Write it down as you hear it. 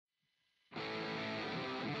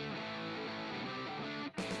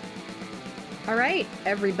All right,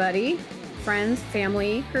 everybody, friends,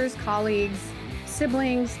 family, peers, colleagues,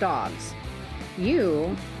 siblings, dogs.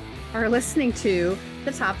 You are listening to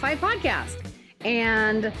the Top 5 Podcast.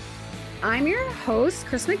 And I'm your host,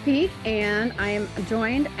 Kris McPeak, and I am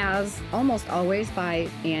joined, as almost always, by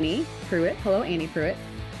Annie Pruitt. Hello, Annie Pruitt.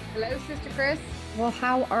 Hello, Sister Kris. Well,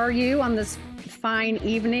 how are you on this fine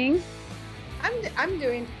evening? I'm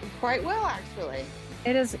doing quite well, actually.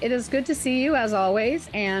 It is good to see you, as always,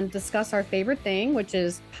 and discuss our favorite thing, which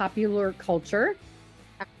is popular culture.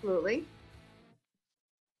 Absolutely.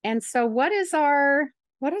 And so what is our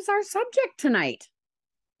subject tonight?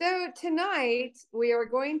 So tonight we are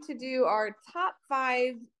going to do our top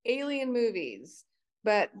 5 alien movies,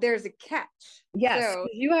 but there's a catch. Yes, So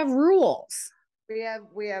you have rules.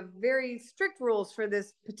 we have very strict rules for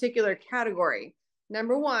this particular category.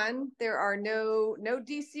 Number 1, there are no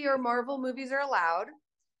DC or Marvel movies are allowed.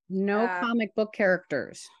 No comic book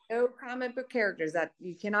characters. No comic book characters. That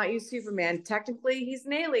you cannot use Superman. Technically, he's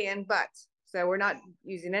an alien, but so we're not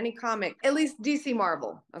using any comic, at least DC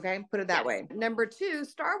Marvel. Okay, put it that way. Number 2,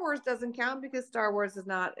 Star Wars doesn't count because Star Wars is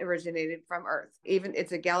not originated from Earth. Even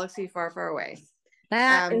it's a galaxy far, far away.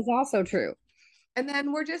 That is also true. And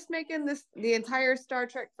then we're just making the entire Star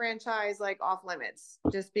Trek franchise like off limits,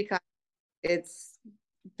 just because it's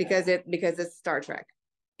Star Trek.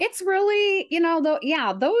 It's really, I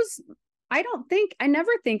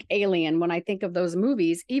never think alien when I think of those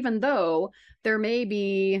movies, even though there may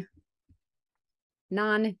be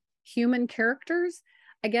non-human characters.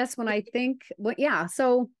 I guess when I think,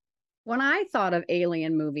 so when I thought of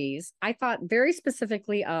alien movies, I thought very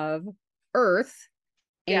specifically of Earth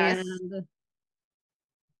and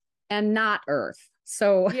not Earth.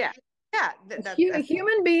 So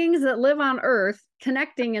human beings that live on Earth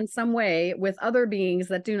connecting in some way with other beings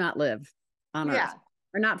that do not live on Earth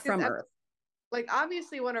or not from Earth. Like,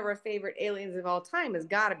 obviously one of our favorite aliens of all time has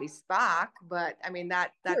got to be Spock, but I mean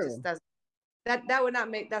that just doesn't that would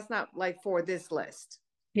not make, that's not like for this list.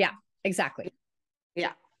 Yeah, exactly.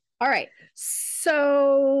 Yeah. All right.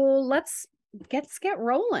 So let's get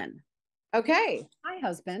rolling. Okay. Hi,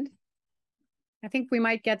 husband. I think we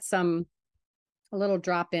might get a little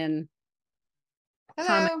drop in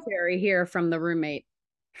commentary here from the roommate.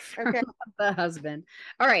 Okay. The husband.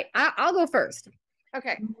 All right. I'll go first.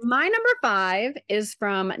 Okay. My number 5 is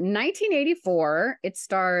from 1984. It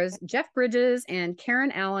stars Jeff Bridges and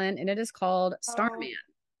Karen Allen, and it is called Starman.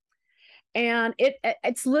 And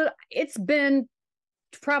it's been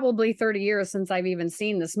probably 30 years since I've even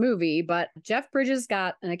seen this movie, but Jeff Bridges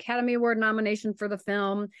got an Academy Award nomination for the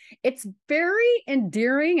film. It's very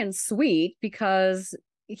endearing and sweet because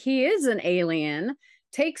he is an alien,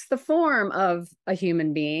 takes the form of a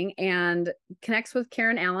human being, and connects with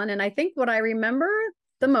Karen Allen. And I think what I remember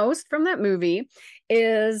the most from that movie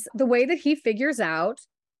is the way that he figures out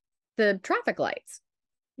the traffic lights.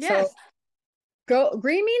 Yes. So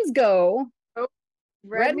green means go,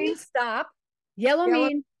 red means stop, yellow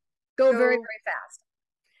means go very, very fast.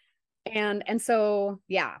 And so,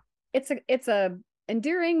 yeah, it's a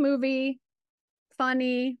endearing movie,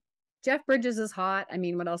 funny. Jeff Bridges is hot. I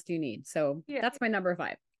mean, what else do you need? So that's my number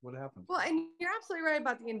 5. What happened? Well, and you're absolutely right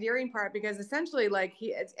about the endearing part, because essentially, like,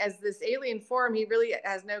 he as this alien form, he really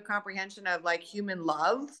has no comprehension of like human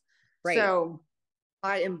love. Right. So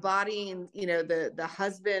by embodying, the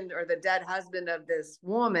husband or the dead husband of this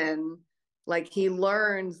woman, like, he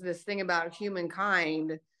learns this thing about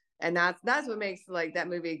humankind, and that's what makes like that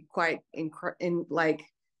movie quite like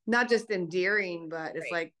not just endearing, but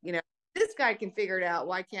it's like, this guy can figure it out.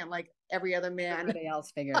 Why can't like every other man? Everybody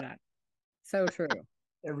else figure it out. So true.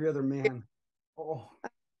 Every other man. Oh,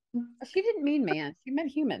 she didn't mean man. She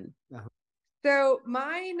meant human. So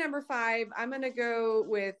my number 5, I'm gonna go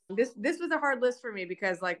with this. This was a hard list for me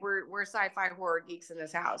because like we're sci-fi horror geeks in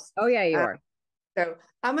this house. Oh yeah, you are. So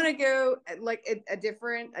I'm gonna go like a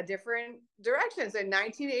different direction. So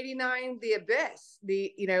 1989, The Abyss,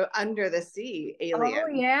 under the sea alien. Oh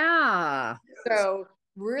yeah. So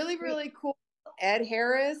really, really cool. Ed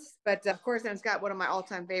Harris, but of course, then it's got one of my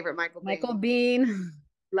all-time favorite, Michael Biehn.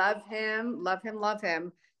 Love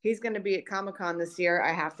him. He's going to be at Comic-Con this year.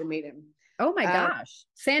 I have to meet him. Oh my gosh.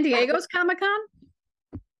 San Diego's Comic-Con?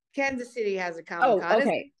 Kansas City has a Comic-Con. Oh,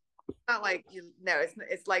 okay. It's not like,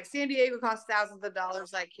 it's like San Diego costs thousands of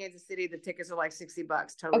dollars. Like Kansas City, the tickets are like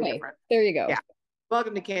 $60. Totally different. There you go. Yeah.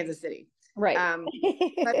 Welcome to Kansas City. Right.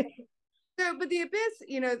 But the Abyss,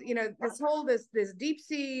 this whole this deep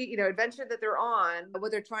sea, adventure that they're on, what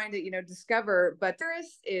they're trying to, discover. But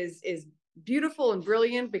Paris is beautiful and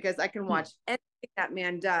brilliant because I can watch anything that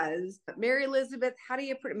man does. Mary Elizabeth, how do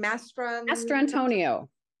you put Mastrantonio?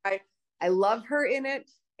 I love her in it.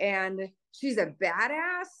 And she's a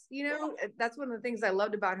badass, you know. That's one of the things I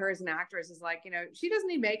loved about her as an actress is like, you know, she doesn't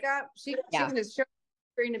need makeup. She can just show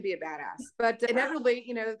to be a badass. But inevitably,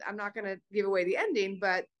 you know, I'm not going to give away the ending,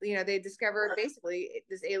 but you know, they discovered basically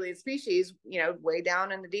this alien species, you know, way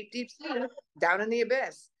down in the deep sea, down in the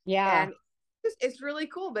abyss. Yeah. And it's really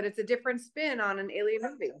cool, but it's a different spin on an alien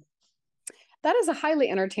movie. That is a highly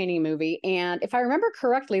entertaining movie. And if I remember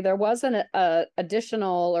correctly, there was an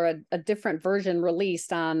additional or a different version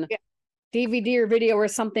released on DVD or video or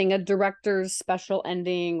something, a director's special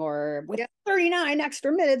ending or with 39 extra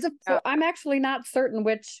minutes. I'm actually not certain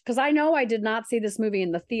which, because I know I did not see this movie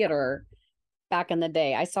in the theater back in the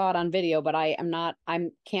day. I saw it on video, but I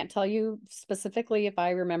can't tell you specifically if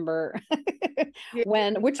I remember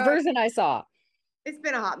which version I saw. It's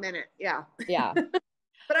been a hot minute. Yeah. Yeah.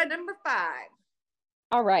 But at number 5.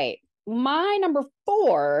 All right. My number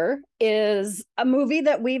 4 is a movie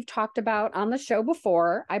that we've talked about on the show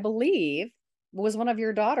before. I believe was one of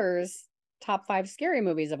your daughter's top 5 scary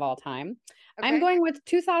movies of all time. Okay. I'm going with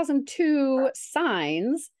 2002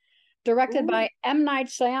 Signs, directed by M. Night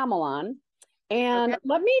Shyamalan. And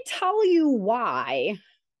let me tell you why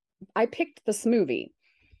I picked this movie.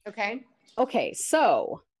 Okay.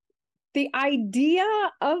 So the idea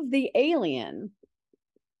of the alien,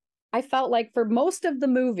 I felt like for most of the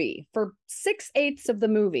movie, for 6/8 of the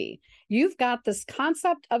movie, you've got this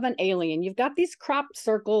concept of an alien. You've got these crop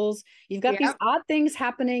circles. You've got these odd things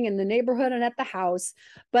happening in the neighborhood and at the house.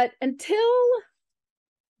 But until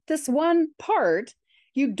this one part,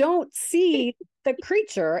 you don't see the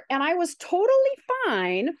creature. And I was totally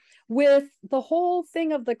fine with the whole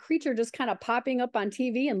thing of the creature just kind of popping up on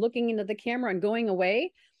TV and looking into the camera and going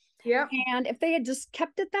away. Yeah. And if they had just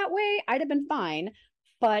kept it that way, I'd have been fine.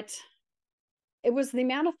 But it was the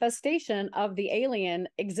manifestation of the alien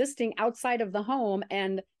existing outside of the home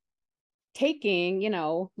and taking, you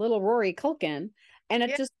know, little Rory Culkin. And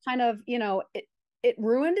it just kind of, you know, it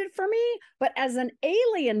ruined it for me. But as an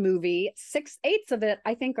alien movie, 6/8 of it,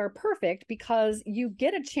 I think, are perfect because you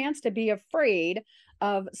get a chance to be afraid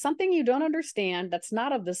of something you don't understand that's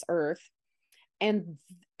not of this earth. And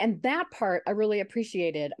that part I really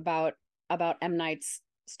appreciated about M. Night's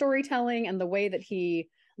storytelling and the way that he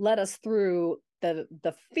led us through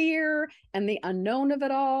the fear and the unknown of it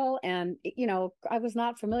all. And, you know, I was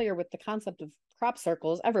not familiar with the concept of crop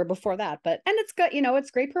circles ever before that, and it's got, you know, it's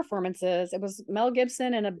great performances. It was Mel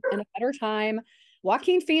Gibson in a better time,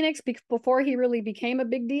 Joaquin Phoenix before he really became a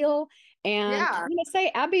big deal. And I'm going to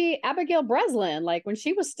say Abigail Breslin, like when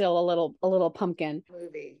she was still a little pumpkin.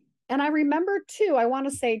 Movie. And I remember too, I want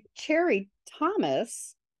to say Cherry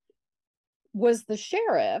Thomas was the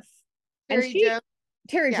sheriff.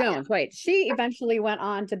 Terry Jones, right. She eventually went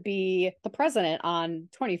on to be the president on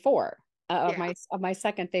 24 of my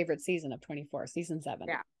second favorite season of 24, season 7.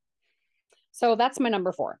 Yeah. So that's my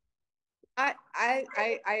number 4. I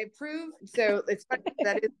approve. So it's funny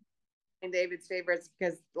that is David's favorites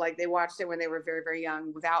because like they watched it when they were very, very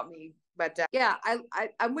young without me. But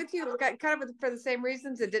I'm with you kind of for the same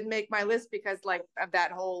reasons. It didn't make my list because like of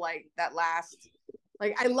that whole like that last.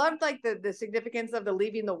 Like I loved like the significance of the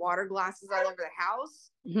leaving the water glasses all over the house.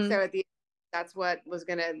 Mm-hmm. So at the end, that's what was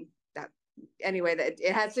gonna anyway. That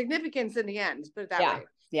it had significance in the end. Put it that way.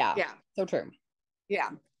 Yeah. So true. Yeah.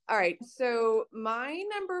 All right. So my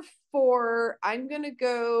number 4, I'm gonna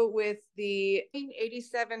go with the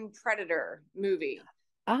 1987 Predator movie.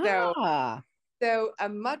 So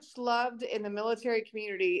much loved in the military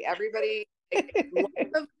community. Everybody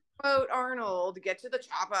loved quote Arnold, get to the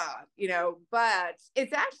chopper, you know, but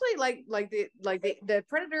it's actually like the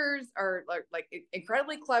Predators are like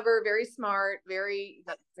incredibly clever, very smart, very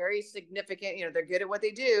significant, you know, they're good at what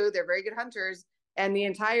they do, they're very good hunters, and the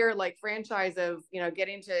entire like franchise of, you know,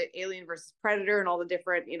 getting to Alien versus Predator and all the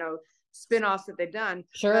different, you know, spin-offs that they've done.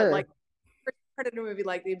 But like Predator movie,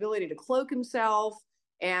 like the ability to cloak himself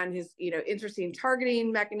and his, you know, interesting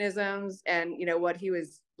targeting mechanisms, and you know what he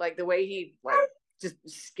was like, the way he like just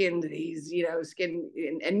skinned these, you know,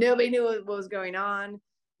 and nobody knew what was going on.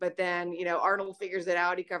 But then, you know, Arnold figures it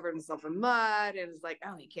out. He covered himself in mud and is like,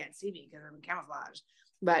 oh, he can't see me because I'm in camouflage.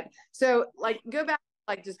 But so like go back,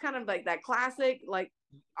 like just kind of like that classic, like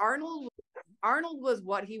Arnold was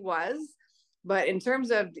what he was. But in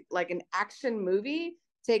terms of like an action movie,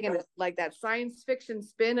 taking like that science fiction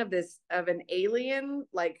spin of an alien,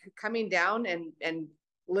 like coming down and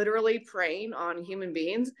literally preying on human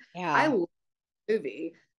beings. Yeah. I love the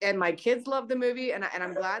movie, and my kids love the movie, and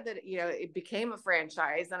I'm glad that, you know, it became a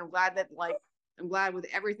franchise, and I'm glad with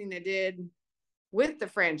everything they did with the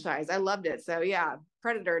franchise. I loved it. So yeah,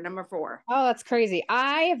 Predator number 4. Oh, that's crazy.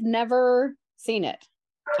 I have never seen it.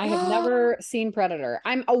 I have never seen Predator.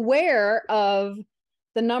 I'm aware of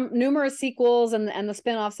the numerous sequels and the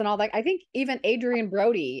spinoffs and all that. I think even Adrian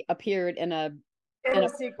Brody appeared in a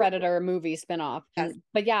Predator movie spinoff. Yes.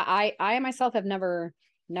 But yeah, I myself have never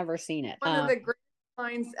seen it. One of the greatest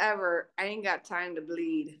lines ever. I ain't got time to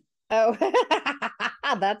bleed. Oh,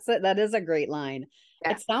 that's it. That is a great line.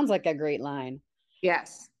 Yeah. It sounds like a great line.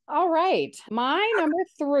 Yes. All right. My number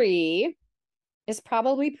 3 is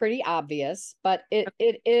probably pretty obvious, but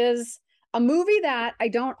it is a movie that I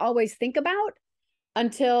don't always think about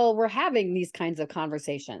until we're having these kinds of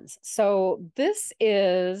conversations. So this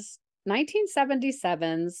is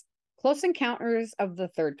 1977's Close Encounters of the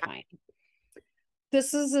Third Kind.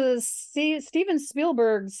 This is Steven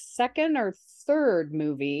Spielberg's second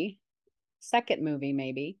movie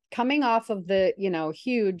maybe, coming off of the,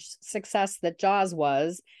 huge success that Jaws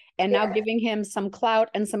was, and now giving him some clout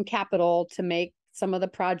and some capital to make some of the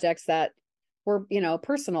projects that were,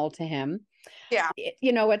 personal to him. Yeah.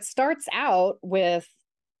 It starts out with,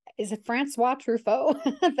 is it Francois Truffaut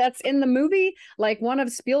that's in the movie? Like, one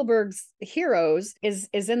of Spielberg's heroes is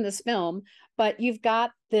in this film, but you've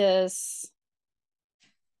got this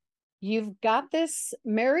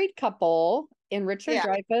married couple in Richard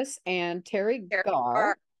Dreyfuss and Terry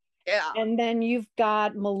Garr. Yeah. And then you've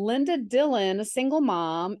got Melinda Dillon, a single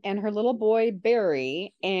mom, and her little boy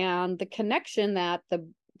Barry, and the connection that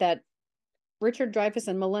Richard Dreyfuss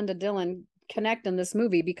and Melinda Dillon connect in this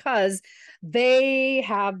movie, because they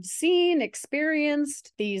have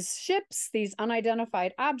experienced these ships, these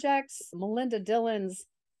unidentified objects. Melinda Dillon's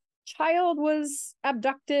child was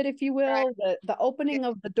abducted, if you will. Right. The opening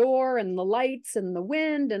of the door and the lights and the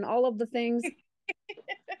wind and all of the things.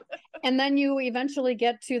 And then you eventually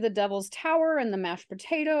get to the Devil's Tower and the mashed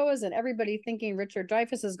potatoes and everybody thinking Richard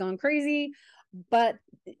Dreyfuss has gone crazy. But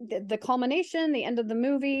the culmination, the end of the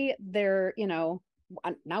movie,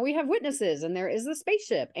 now we have witnesses, and there is the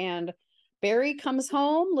spaceship, and Barry comes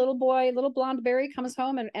home, little blonde Barry comes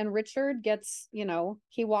home, and Richard gets,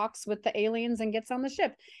 he walks with the aliens and gets on the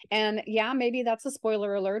ship. And yeah, maybe that's a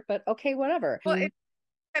spoiler alert, but okay, whatever. Well, it's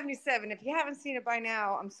 77. If you haven't seen it by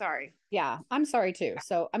now, I'm sorry. Yeah, I'm sorry too.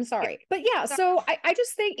 So I'm sorry. But yeah, so I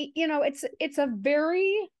just think, it's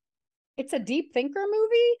a deep thinker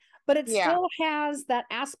movie, but it still has that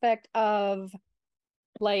aspect of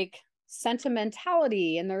like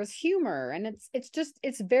sentimentality, and there's humor, and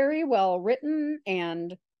it's very well written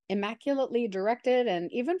and immaculately directed.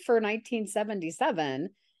 And even for 1977,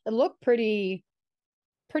 it looked pretty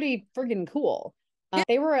friggin' cool.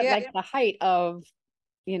 They were at the height of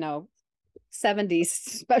 70s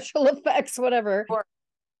special effects, whatever.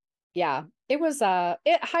 Yeah, it was a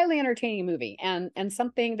highly entertaining movie, and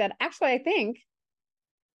something that actually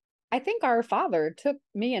I think our father took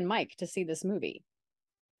me and Mike to see this movie.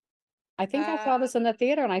 I think I saw this in the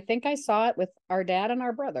theater, and I think I saw it with our dad and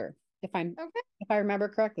our brother, if I remember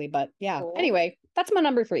correctly. But yeah, cool. Anyway, that's my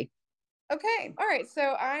number 3. Okay, all right.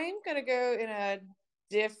 So I'm gonna go in a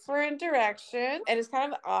different direction, and it's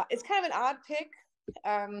kind of an odd pick,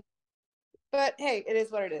 but hey, it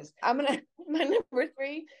is what it is. My number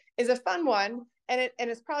 3 is a fun one, and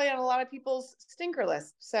it's probably on a lot of people's stinker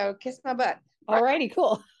list. So kiss my butt. Alrighty,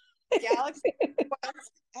 cool. Galaxy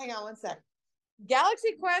Quest. Hang on one sec.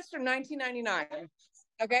 Galaxy Quest from 1999.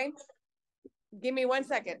 Okay, give me 1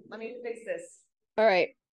 second. Let me fix this. All right.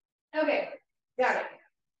 Okay, got it.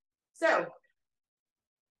 So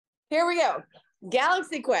here we go.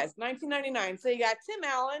 Galaxy Quest, 1999. So you got Tim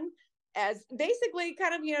Allen as basically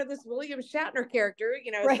kind of this William Shatner character,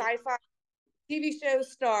 right. Sci-fi TV show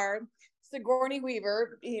star. Sigourney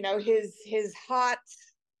Weaver, his hot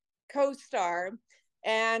co-star.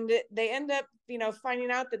 And they end up, finding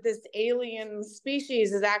out that this alien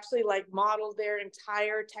species is actually like modeled their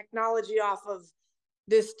entire technology off of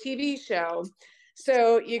this TV show.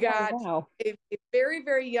 So you got a very,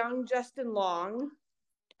 very young Justin Long,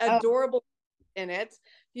 adorable in it.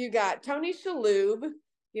 You got Tony Shalhoub,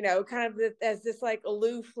 kind of as this like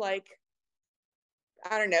aloof, like,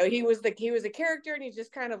 I don't know. He was a character, and he's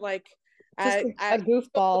just kind of like a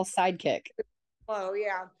goofball sidekick. Oh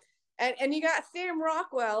yeah. And you got Sam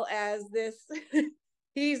Rockwell as this,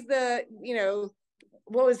 he's the,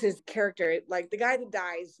 what was his character? Like the guy that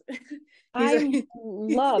dies. I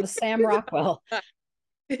love Sam Rockwell.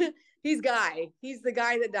 He's the guy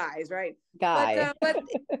that dies, right? But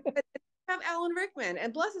have Alan Rickman,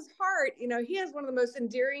 and bless his heart, he has one of the most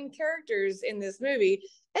endearing characters in this movie.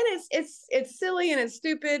 And it's silly and it's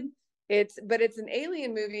stupid. But it's an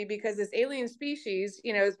alien movie, because this alien species,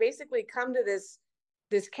 has basically come to this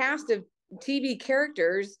cast of TV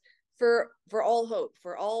characters for all hope.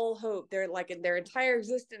 Their entire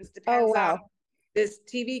existence depends on this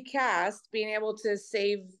TV cast being able to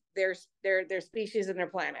save their species and their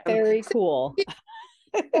planet. Very cool.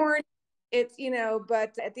 It's,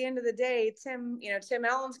 but at the end of the day, Tim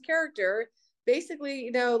Allen's character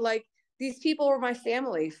basically, like, these people were my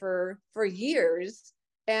family for years,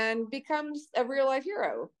 and becomes a real life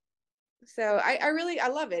hero. So I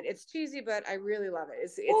love it. It's cheesy, but I really love it.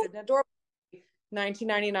 It's an adorable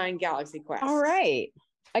 1999 Galaxy Quest. All right.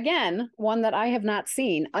 Again, one that I have not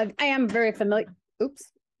seen. I am very familiar.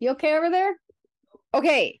 Oops. You okay over there?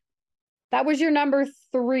 Okay. That was your number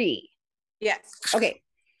 3. Yes. Okay.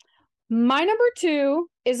 My number 2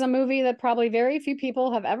 is a movie that probably very few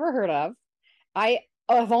people have ever heard of. I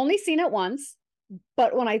have only seen it once,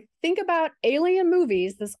 but when I think about alien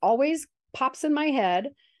movies, this always pops in my head.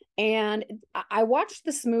 And I watched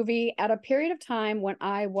this movie at a period of time when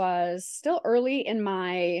I was still early in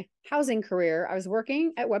my housing career. I was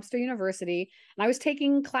working at Webster University, and I was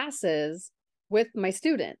taking classes with my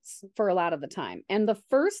students for a lot of the time. And the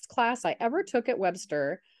first class I ever took at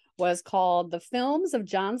Webster was called The Films of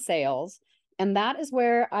John Sayles. And that is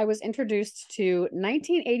where I was introduced to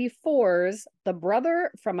 1984's The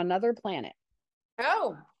Brother from Another Planet.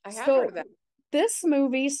 Oh, I have heard of that. This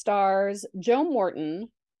movie stars Joe Morton,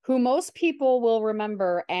 who most people will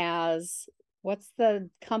remember as, what's the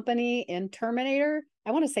company in Terminator?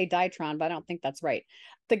 I want to say Dytron, but I don't think that's right.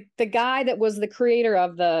 The guy that was the creator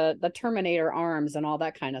of the Terminator arms and all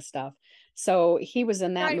that kind of stuff. So he was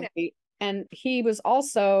in that movie. And he was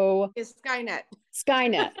also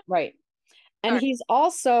Skynet, right. And he's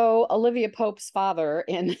also Olivia Pope's father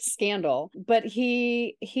in Scandal. But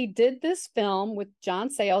he did this film with John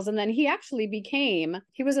Sayles, and then he actually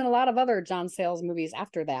he was in a lot of other John Sayles movies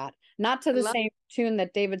after that. Not to the same tune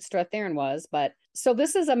that David Strathairn was, but so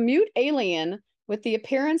this is a mute alien with the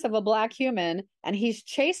appearance of a black human, and he's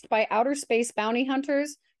chased by outer space bounty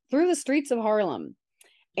hunters through the streets of Harlem.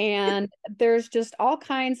 And there's just all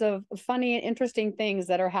kinds of funny and interesting things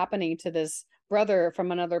that are happening to this brother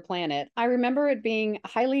from another planet. I remember it being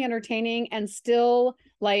highly entertaining, and still,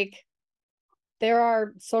 like, there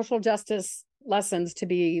are social justice lessons to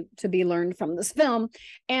be learned from this film.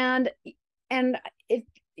 And it,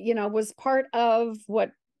 was part of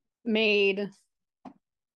what made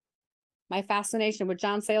my fascination with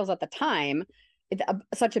John Sayles at the time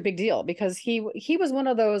such a big deal, because he was one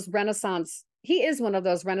of those Renaissance. He is one of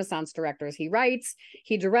those Renaissance directors. He writes,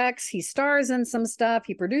 he directs, he stars in some stuff,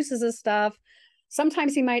 he produces his stuff.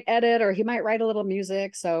 Sometimes he might edit, or he might write a little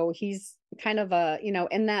music. So he's kind of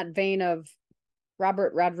in that vein of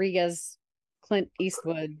Robert Rodriguez, Clint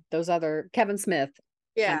Eastwood, those other, Kevin Smith.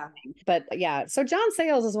 Yeah. Kind of, but yeah, so John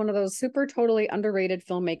Sayles is one of those super totally underrated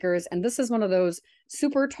filmmakers. And this is one of those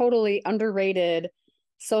super totally underrated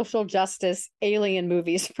social justice alien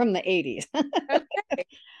movies from the 80s. Okay.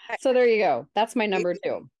 So there you go. That's my number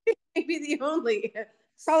 2. Maybe the only.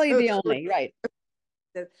 Probably the only, right.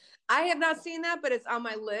 I have not seen that, but it's on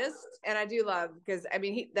my list, and I do love, because I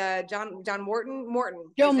mean, John Morton.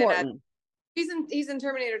 Joe Morton. He's in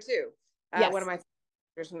Terminator 2. Yes. One of my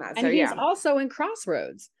favorites from that. And so, he's also in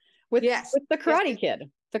Crossroads with the Karate Kid.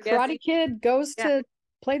 The Karate Kid goes to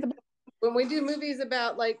play the. When we do movies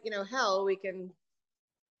about, like, hell, we can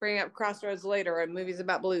bring up Crossroads later, and movies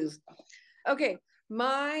about blues. Okay.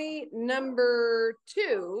 My number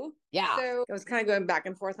 2. Yeah. So I was kind of going back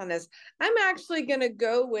and forth on this. I'm actually going to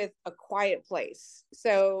go with A Quiet Place.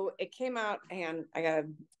 So it came out, and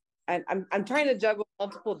I'm trying to juggle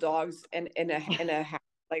multiple dogs in a house,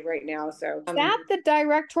 like, right now. So is that the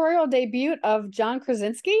directorial debut of John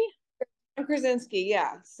Krasinski? John Krasinski,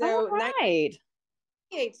 yeah. So all right.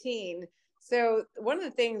 2018. So one of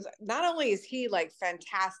the things, not only is he, like,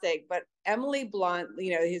 fantastic, but Emily Blunt,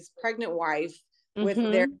 his pregnant wife, with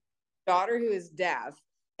their daughter who is deaf,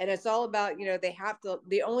 and it's all about, they have to,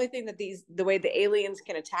 the only thing that the way the aliens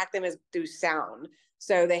can attack them is through sound,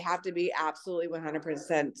 so they have to be absolutely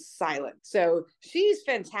 100% silent. So she's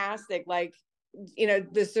fantastic. Like,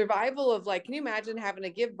 the survival of, like, can you imagine having to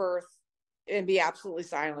give birth and be absolutely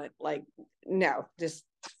silent? Like, no, just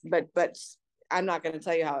but I'm not going to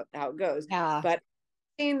tell you how it goes. Yeah. But I haven't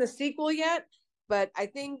seen the sequel yet, but I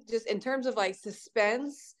think just in terms of, like,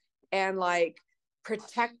 suspense and, like,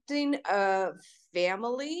 protecting a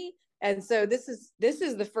family, and so this is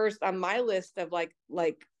the first on my list of like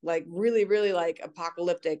really, really, like,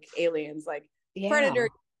 apocalyptic aliens. Like, Predator,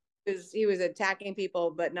 he was attacking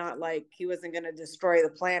people, but not like he wasn't going to destroy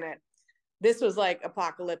the planet. This was like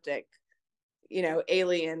apocalyptic,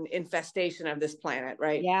 alien infestation of this planet,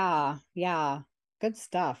 right? Yeah, good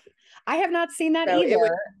stuff. I have not seen that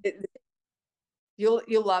either. You'll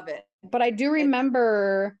love it. But I do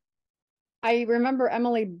remember. I remember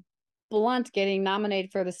Emily Blunt getting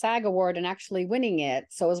nominated for the SAG Award and actually winning it.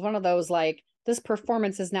 So it was one of those like, this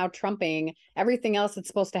performance is now trumping everything else that's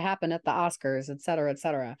supposed to happen at the Oscars, et cetera, et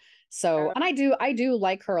cetera. So, and I do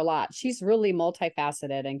like her a lot. She's really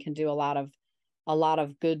multifaceted and can do a lot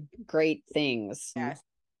of good, great things. Yes.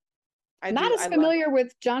 Not as familiar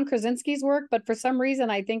with John Krasinski's work, but for some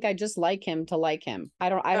reason, I think I just like him to like him. I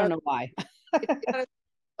don't know why.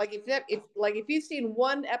 Like if you've seen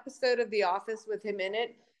one episode of The Office with him in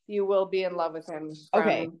it, you will be in love with him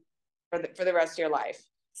for the rest of your life.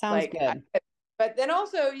 Sounds good. But then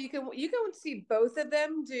also you can see both of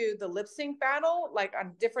them do the lip sync battle like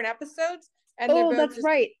on different episodes. And that's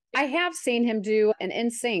right. I have seen him do an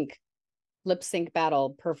NSYNC lip sync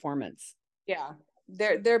battle performance. Yeah.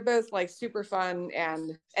 They're both like super fun.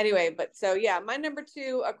 And anyway, but so yeah, my number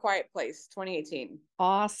 2, A Quiet Place, 2018.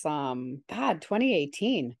 Awesome. God,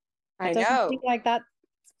 2018. I know. Seem like that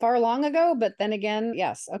far long ago, but then again,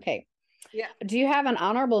 yes. Okay. Yeah. Do you have an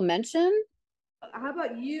honorable mention? How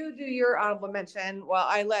about you do your honorable mention while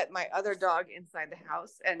I let my other dog inside the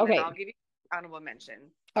house, and then I'll give you honorable mention.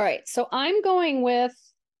 All right. So I'm going with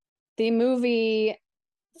the movie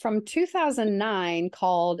from 2009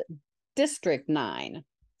 called District 9.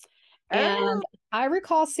 And I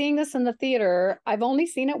recall seeing this in the theater. I've only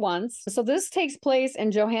seen it once. So this takes place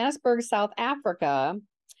in Johannesburg, South Africa.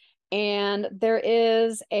 And there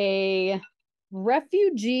is a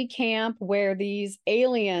refugee camp where these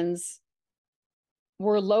aliens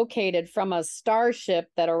were located from a starship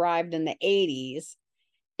that arrived in the 80s.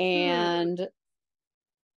 And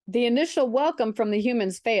the initial welcome from the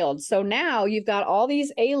humans failed. So now you've got all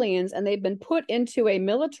these aliens and they've been put into a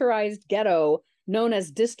militarized ghetto known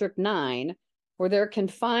as District 9, where they're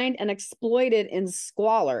confined and exploited in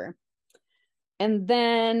squalor. And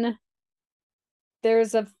then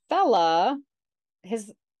there's a fella,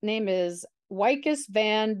 his name is Wycus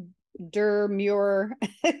van der Muur,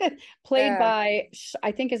 played by,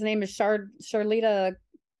 I think his name is Charlotte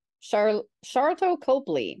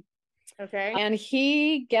Copley. Okay. And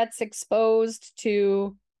he gets exposed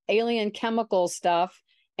to alien chemical stuff,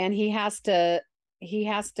 and he has to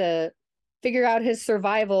figure out his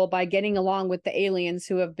survival by getting along with the aliens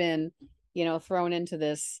who have been, thrown into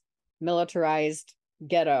this militarized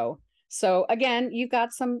ghetto. So again, you've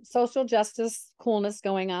got some social justice coolness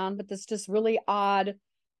going on, but this just really odd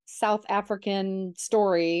South African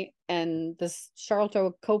story, and this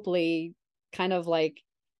Charlotte Copley kind of like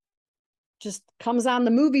just comes on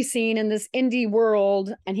the movie scene in this indie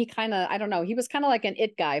world, and he kind of, I don't know, he was kind of like an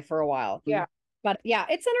it guy for a while. Yeah. But yeah,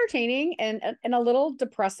 it's entertaining and a little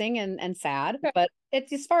depressing and sad, but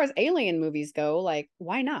it's, as far as alien movies go, like,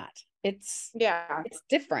 why not? It's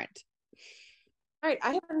different. All right,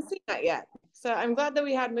 I haven't seen that yet. So I'm glad that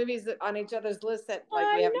we had movies on each other's list that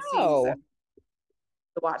like we haven't seen. So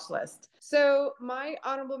the watch list. So my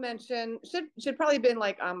honorable mention should probably been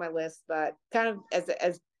like on my list, but kind of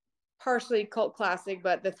as partially cult classic,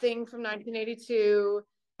 but The Thing from 1982.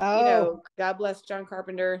 God bless John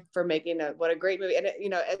Carpenter for making what a great movie. And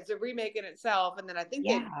it's a remake in itself. And then I think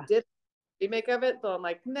they did a remake of it, but I'm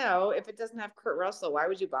like, no, if it doesn't have Kurt Russell, why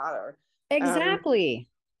would you bother? Exactly.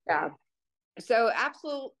 Yeah. So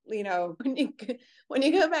absolutely, when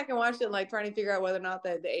you go back and watch it, like trying to figure out whether or not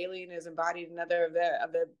the alien is embodied another of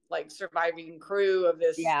the like surviving crew of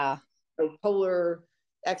this polar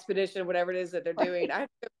expedition, whatever it is that they're doing. I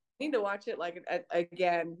need to watch it like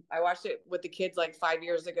again. I watched it with the kids like 5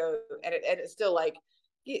 years ago, and it's still like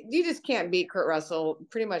you just can't beat Kurt Russell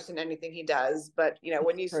pretty much in anything he does. But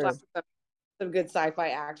when you slap some good sci-fi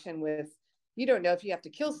action with, you don't know if you have to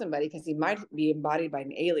kill somebody because he might be embodied by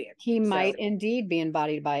an alien. He might indeed be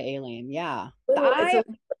embodied by alien. Yeah.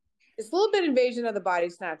 It's a little bit Invasion of the Body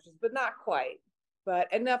Snatchers, but not quite.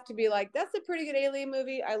 But enough to be like, that's a pretty good alien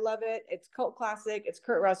movie. I love it. It's cult classic. It's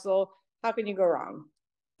Kurt Russell. How can you go wrong?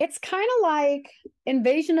 It's kind of like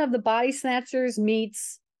Invasion of the Body Snatchers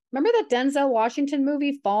meets, remember that Denzel Washington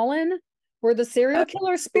movie Fallen, where the serial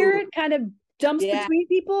killer spirit kind of jumps between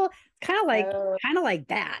people? Kind of like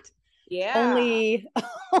that. Yeah.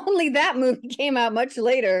 Only that movie came out much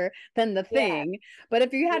later than The Thing. But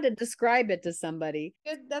if you had to describe it to somebody,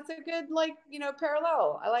 that's a good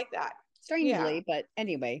parallel. I like that. Strangely, but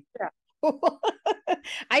anyway. Yeah.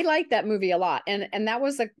 I like that movie a lot. And that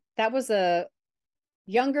was a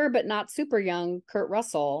younger but not super young Kurt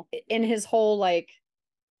Russell in his whole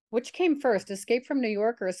which came first, Escape from New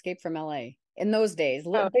York or Escape from LA? In those days,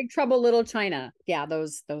 Big Trouble Little China. Yeah,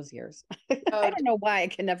 those years. I don't know why I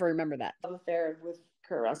can never remember that. Love affair with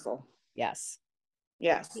Kurt Russell. Yes,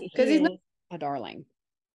 because he's not a darling.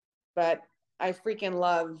 But I freaking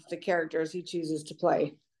love the characters he chooses to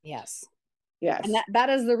play. Yes, Yes. And that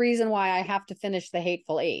is the reason why I have to finish The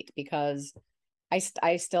Hateful Eight, because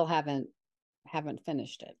I still haven't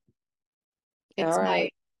finished it.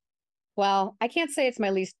 It's well, I can't say it's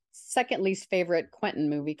my second least favorite Quentin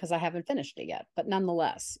movie because I haven't finished it yet, but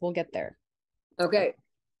nonetheless, we'll get there. Okay.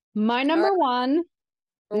 My number one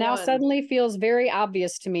now suddenly feels very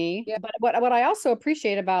obvious to me. Yeah. But what I also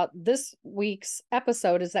appreciate about this week's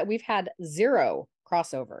episode is that we've had 0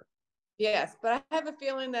 crossover. Yes, but I have a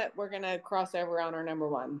feeling that we're gonna cross over on our number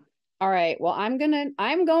one. All right. Well, I'm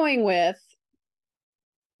going with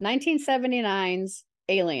 1979's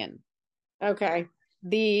Alien. Okay.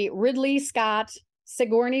 The Ridley Scott,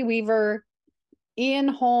 Sigourney Weaver, Ian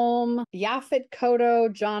Holm, Yaphet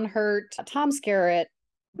Kotto, John Hurt, Tom Skerritt.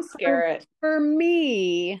 For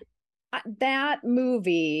me, that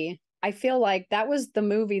movie, I feel like that was the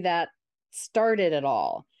movie that started it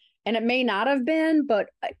all. And it may not have been, but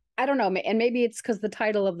I don't know. And maybe it's because the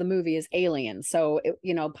title of the movie is Alien. So it,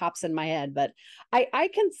 pops in my head. But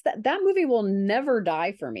that movie will never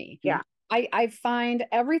die for me. Yeah. I find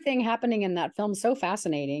everything happening in that film so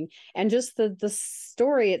fascinating. And just the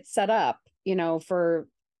story it set up, for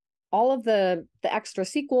all of the extra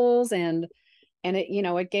sequels, and it,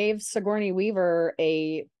 it gave Sigourney Weaver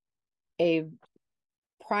a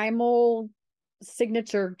primal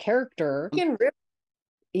signature character.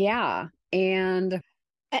 Yeah. And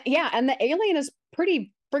the alien is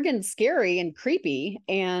pretty friggin' scary and creepy.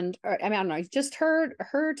 And I mean, I don't know, just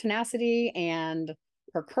her tenacity and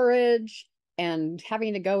her courage and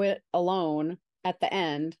having to go it alone at the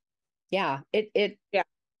end. Yeah.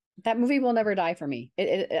 That movie will never die for me.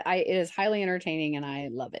 It is highly entertaining and I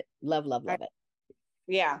love it. Love it.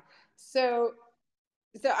 Yeah. So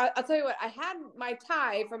I'll tell you what, I had my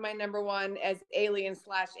tie for my number one as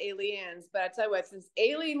Alien/Aliens, but I tell you what, since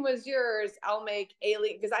Alien was yours, I'll make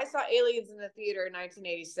Alien, because I saw Aliens in the theater in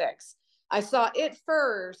 1986. I saw it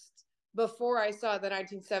first before I saw the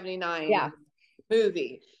 1979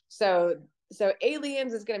 movie. So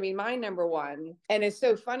Aliens is going to be my number one, and it's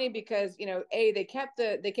so funny because they kept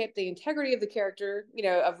the integrity of the character,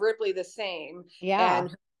 of Ripley the same,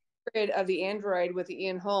 and of the android with the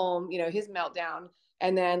Ian Holm, his meltdown.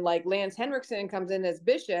 And then like Lance Henriksen comes in as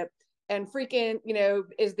Bishop and freaking,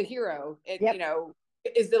 is the hero.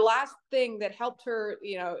 Is the last thing that helped her,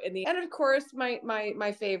 in the end. Of course,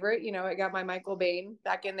 my favorite, I got my Michael Biehn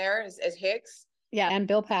back in there as Hicks. Yeah, and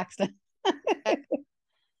Bill Paxton.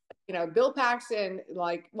 Bill Paxton,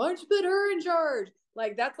 like, why don't you put her in charge?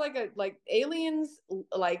 Like, that's like Aliens,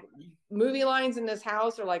 like movie lines in this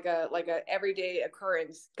house are like a everyday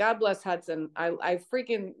occurrence. God bless Hudson. I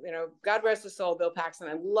freaking, God rest his soul, Bill Paxton.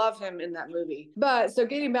 I love him in that movie. But so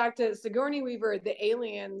getting back to Sigourney Weaver, the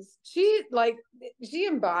Aliens, she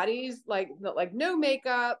embodies like no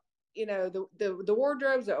makeup, the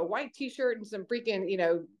wardrobes, a white t-shirt and some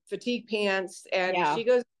freaking, fatigue pants. And she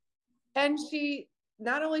goes, and she,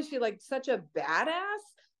 not only is she like such a badass,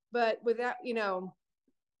 but without,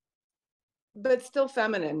 but still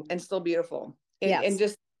feminine and still beautiful, and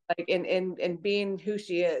just like in being who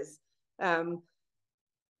she is, and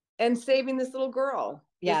saving this little girl.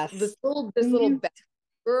 This little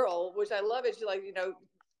girl, which I love it. She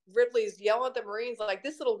Ripley's yelling at the Marines like,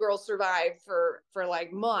 this little girl survived for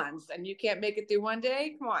like months, and you can't make it through one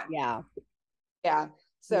day. Come on. Yeah.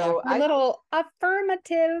 So a little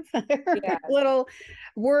affirmative, little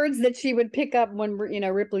words that she would pick up when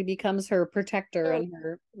Ripley becomes her protector and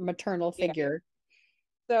her maternal figure.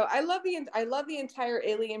 So I love the entire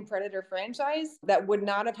Alien Predator franchise. That would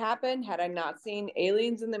not have happened had I not seen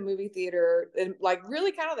Aliens in the movie theater, and like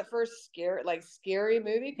really kind of the first scary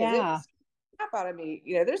movie, because it scared the crap out of me.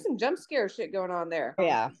 There's some jump scare shit going on there.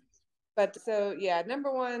 Yeah. But so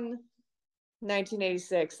number one,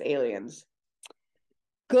 1986 Aliens.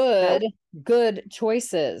 Good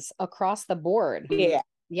choices across the board.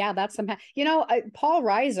 That's some. Paul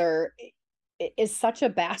Reiser is such a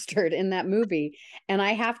bastard in that movie, and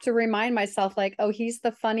I have to remind myself, like, oh, he's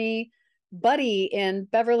the funny buddy in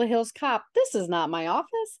Beverly Hills Cop. This is not my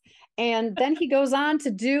office. And then he goes on to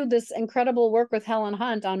do this incredible work with Helen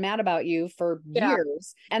Hunt on Mad About You for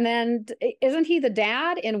years. And then isn't he the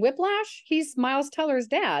dad in Whiplash? He's Miles Teller's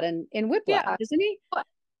dad in Whiplash, isn't he?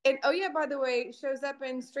 And by the way, shows up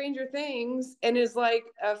in Stranger Things and is like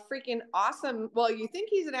a freaking awesome. Well, you think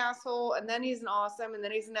he's an asshole, and then he's an awesome, and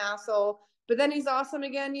then he's an asshole, but then he's awesome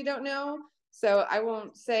again. You don't know. So I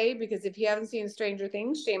won't say, because if you haven't seen Stranger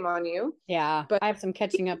Things, shame on you. Yeah, but I have some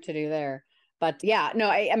catching up to do there. But yeah, no,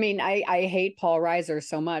 I mean, I hate Paul Reiser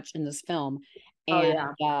so much in this film. And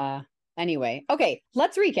anyway, okay,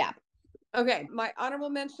 let's recap. Okay, my honorable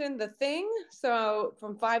mention, The Thing. So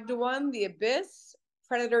from 5 to 1, The Abyss.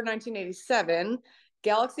 Predator 1987,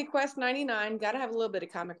 Galaxy Quest 99, got to have a little bit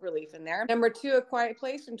of comic relief in there. Number 2, A Quiet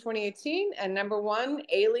Place from 2018. And number 1,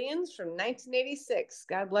 Aliens from 1986.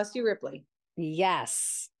 God bless you, Ripley.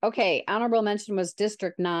 Yes. Okay. Honorable mention was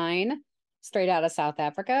District 9, straight out of South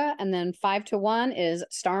Africa. And then 5 to 1 is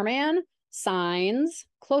Starman, Signs,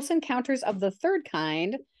 Close Encounters of the Third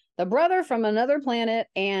Kind, The Brother from Another Planet,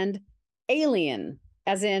 and Alien,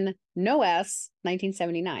 as in No S,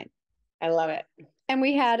 1979. I love it. And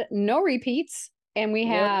we had no repeats, and we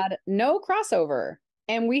had no crossover,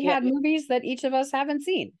 and we had movies that each of us haven't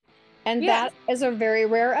seen. And that is a very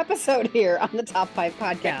rare episode here on the Top 5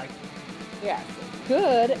 podcast. Yeah.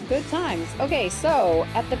 Good times. Okay, so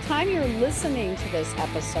at the time you're listening to this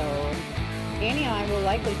episode, Annie and I will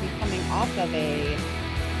likely be coming off of a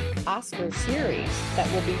Oscar series that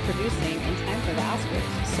we'll be producing in time for the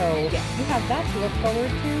Oscars. So you have that to look forward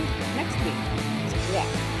to next week. Yeah.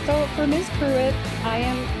 So for Ms. Pruitt, I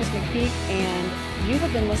am Kris McPeak, and you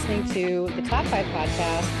have been listening to the Top 5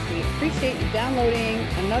 podcast. We appreciate you downloading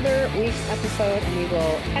another week's episode, and we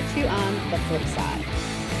will catch you on the flip side.